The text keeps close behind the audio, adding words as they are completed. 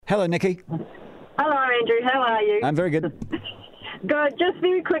Hello, Nikki. Hello, Andrew. How are you? I'm very good. Good. Just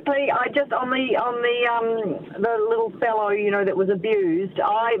very quickly, I just on the little fellow, that was abused.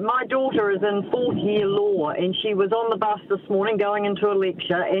 My daughter is in fourth year law, and she was on the bus this morning going into a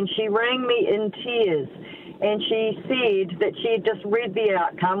lecture, and she rang me in tears, and she said that she had just read the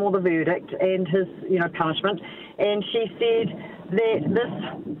outcome or the verdict and his, punishment, and she said that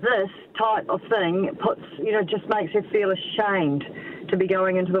this type of thing just makes her feel ashamed to be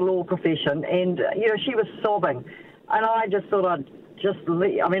going into the law profession, and she was sobbing. And I just thought I'd just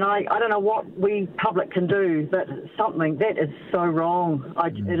leave. I mean, I don't know what we public can do, but something that is so wrong.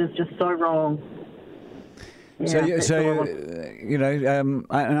 It is just so wrong. Yeah,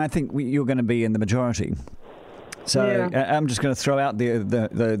 and I think you're going to be in the majority. So I'm just going to throw out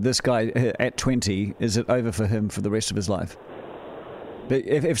this guy at 20. Is it over for him for the rest of his life? But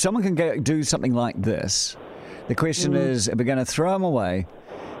if someone can do something like this, the question is, are we going to throw him away?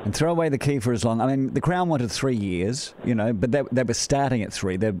 And throw away the key for as long. I mean, the Crown wanted 3 years, but they were starting at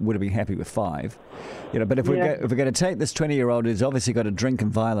 3. They would have been happy with 5, But if we're going to take this 20-year-old who's obviously got a drink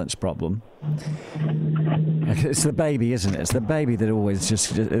and violence problem, it's the baby, isn't it? It's the baby that always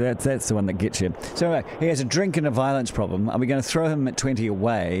that's the one that gets you. So he has a drink and a violence problem. Are we going to throw him at 20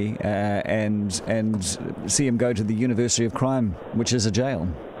 away and see him go to the University of Crime, which is a jail?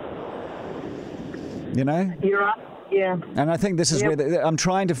 You're right. Yeah. And I think this is where I'm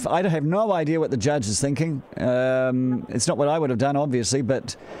trying to... I have no idea what the judge is thinking. It's not what I would have done, obviously,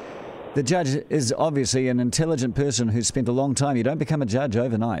 but the judge is obviously an intelligent person who's spent a long time. You don't become a judge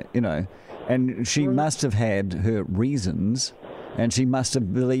overnight, And she must have had her reasons, and she must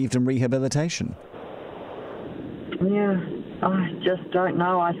have believed in rehabilitation. Yeah. I just don't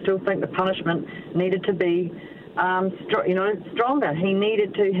know. I still think the punishment needed to be... stronger. He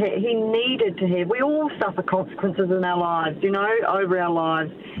needed to have. We all suffer consequences in our lives, over our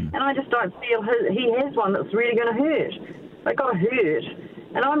lives, and I just don't feel he has one that's really going to hurt. They got to hurt,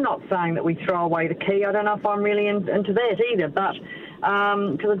 and I'm not saying that we throw away the key. I don't know if I'm really into that either, but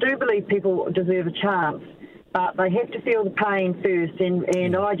because I do believe people deserve a chance, but they have to feel the pain first,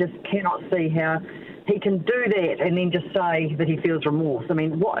 and I just cannot see how he can do that and then just say that he feels remorse. I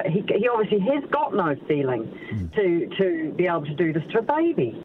mean, he obviously has got no feeling to be able to do this to a baby.